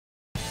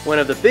One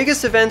of the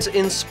biggest events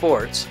in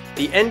sports,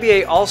 the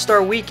NBA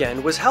All-Star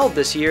Weekend, was held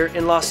this year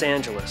in Los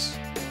Angeles.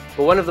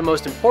 But one of the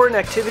most important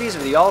activities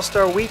of the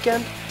All-Star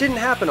Weekend didn't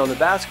happen on the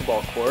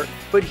basketball court,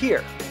 but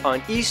here,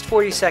 on East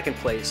 42nd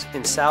Place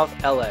in South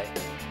LA.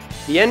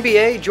 The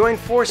NBA joined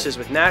forces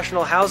with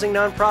national housing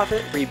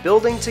nonprofit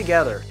Rebuilding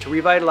Together to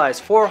revitalize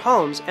 4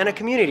 homes and a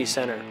community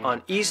center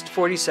on East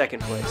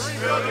 42nd Place.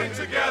 Rebuilding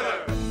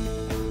Together!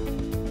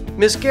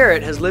 Miss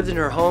Garrett has lived in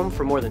her home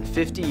for more than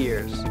 50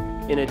 years.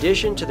 In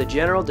addition to the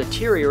general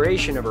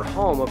deterioration of her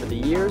home over the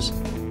years,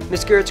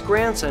 Miss Garrett's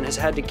grandson has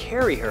had to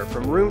carry her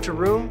from room to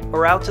room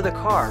or out to the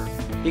car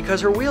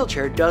because her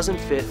wheelchair doesn't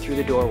fit through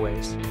the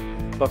doorways.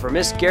 But for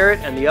Miss Garrett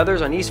and the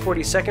others on East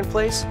 42nd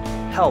Place,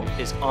 help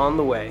is on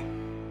the way.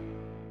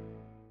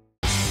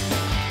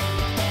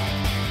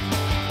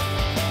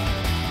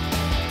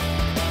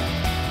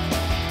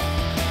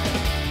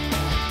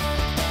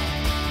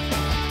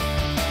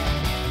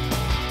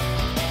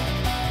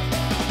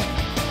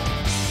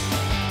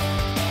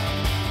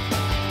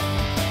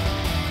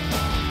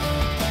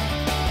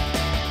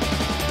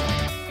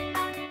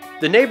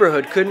 The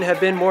neighborhood couldn't have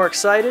been more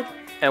excited,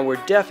 and we're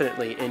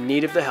definitely in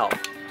need of the help.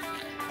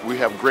 We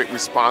have great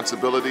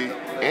responsibility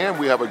and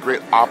we have a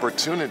great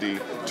opportunity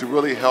to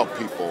really help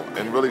people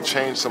and really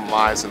change some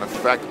lives and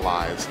affect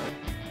lives.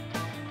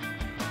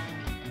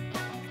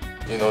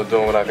 You know,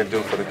 doing what I can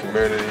do for the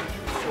community,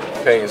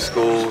 painting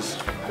schools,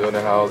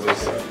 building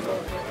houses.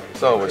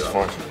 It's always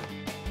fun.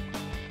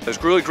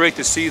 It's really great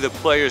to see the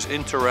players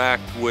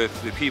interact with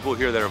the people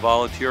here that are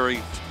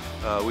volunteering.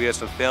 We had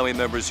some family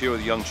members here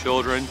with young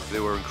children. They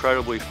were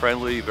incredibly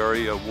friendly,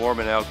 very warm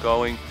and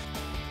outgoing.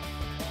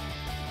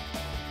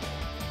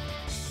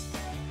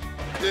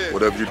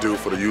 Whatever you do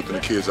for the youth and the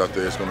kids out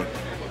there is going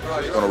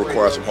to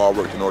require some hard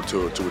work in order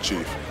to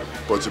achieve.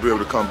 But to be able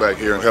to come back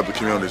here and help the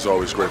community is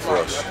always great for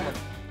us.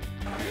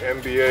 The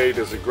NBA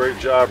does a great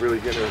job really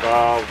getting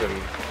involved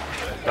and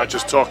not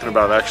just talking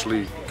about it,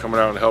 actually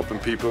coming out and helping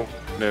people.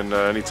 And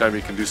anytime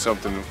you can do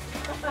something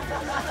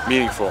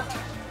meaningful,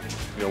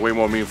 you know, way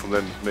more meaningful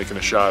than making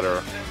a shot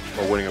or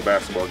winning a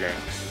basketball game.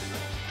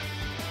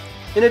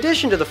 In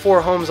addition to the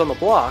 4 homes on the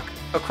block,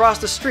 across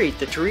the street,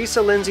 the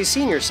Teresa Lindsay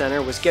Senior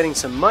Center was getting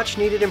some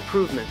much-needed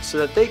improvements so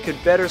that they could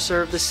better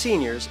serve the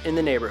seniors in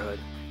the neighborhood.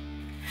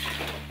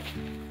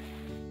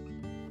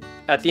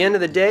 At the end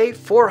of the day,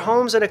 4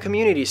 homes and a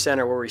community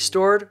center were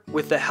restored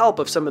with the help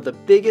of some of the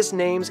biggest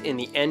names in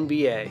the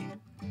NBA.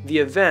 The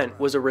event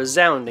was a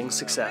resounding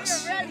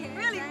success.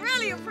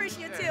 Really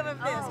appreciative of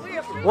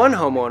this. One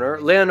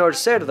homeowner, Leonor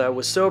Cerda,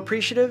 was so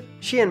appreciative,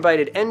 she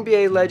invited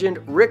NBA legend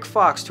Rick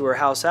Fox to her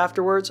house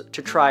afterwards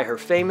to try her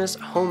famous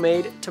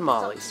homemade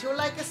tamales. Do you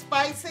like it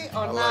spicy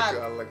or not?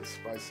 I like it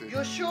spicy.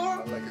 You sure?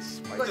 I like it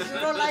spicy. But you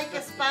don't like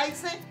it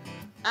spicy?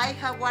 I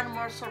have one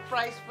more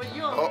surprise for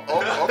you. Oh,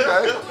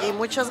 okay. Y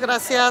muchas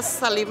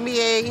gracias al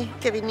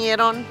NBA que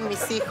vinieron,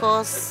 mis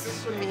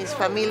hijos, mis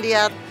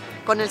familia.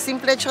 Con el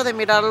simple hecho de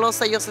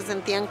mirarlos, ellos se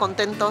sentían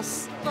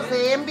contentos.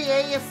 The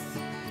NBA is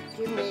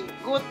give me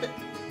good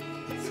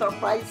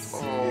surprise.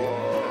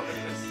 Oh,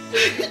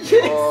 Yes.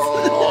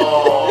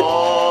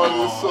 oh,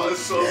 this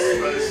is so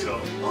special.